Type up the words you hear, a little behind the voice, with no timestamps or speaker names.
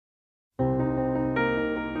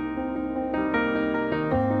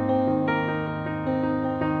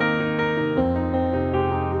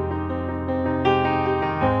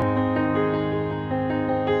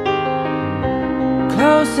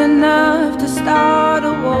enough to start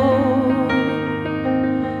a war.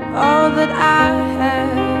 All that I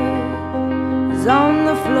have is on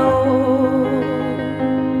the floor.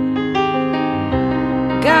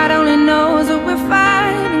 God only knows what we're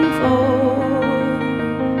fighting for.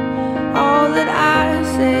 All that I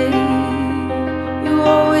say, you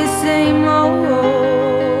always say more.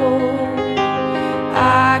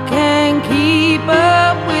 I can't keep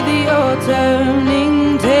up with your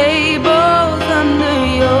turning tables under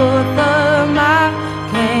your thumb. I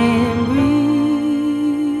can't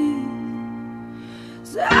breathe,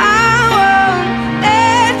 so I won't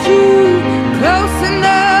let you close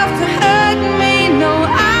enough to hurt me. No,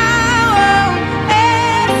 I won't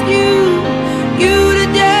ask you to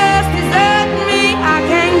just desert me. I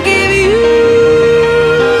can't give you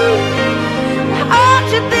all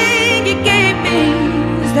you think you gave me.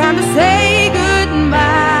 It's time to say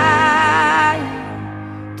goodbye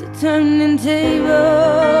to turning tables,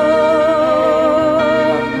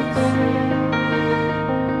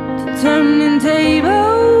 to turning tables.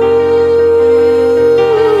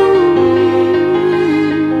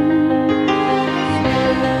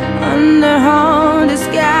 Under haunted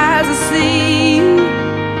skies I see you.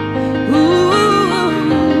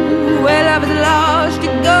 Ooh, where love is lost,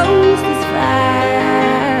 your ghost is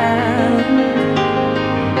found.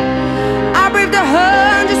 I braved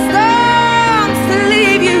 100 storms to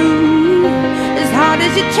leave you. As hard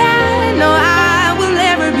as you try, no, I will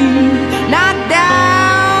never be knocked down.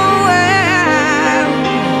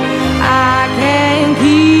 I can't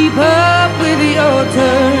keep up with your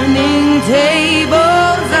turning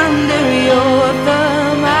tables under your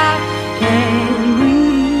thumb. I can't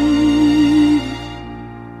breathe,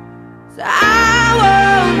 so I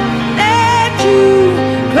won't let you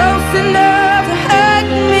close enough to hurt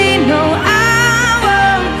me. No, I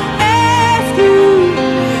won't ask you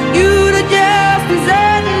to just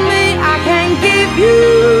desert me. I can't give you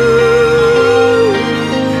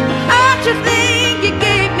all you think you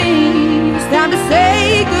gave me. It's time to say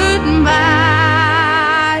goodbye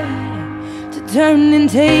to turning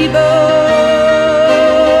tables,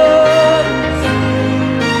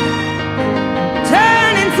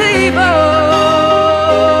 turning tables.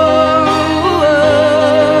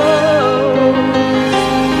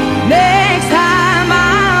 Next time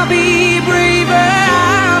I'll be braver,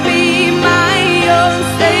 I'll be my own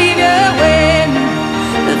savior when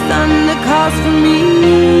the thunder calls for me.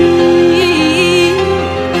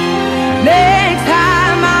 Next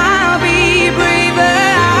time I'll be braver,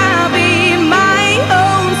 I'll be my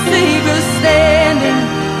own savior, standing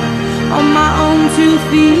on my own 2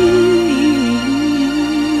 feet.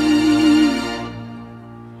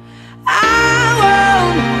 I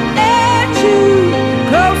won't let you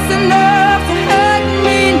close enough to hurt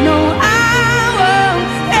me. No, I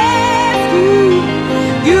won't ask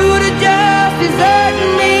you to just desert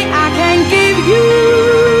me. I can't give you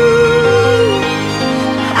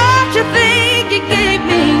all you think you gave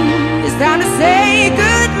me. It's time to say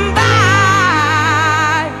goodbye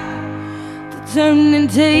to turning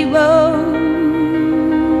tables,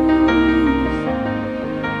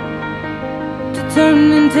 to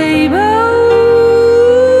turning tables.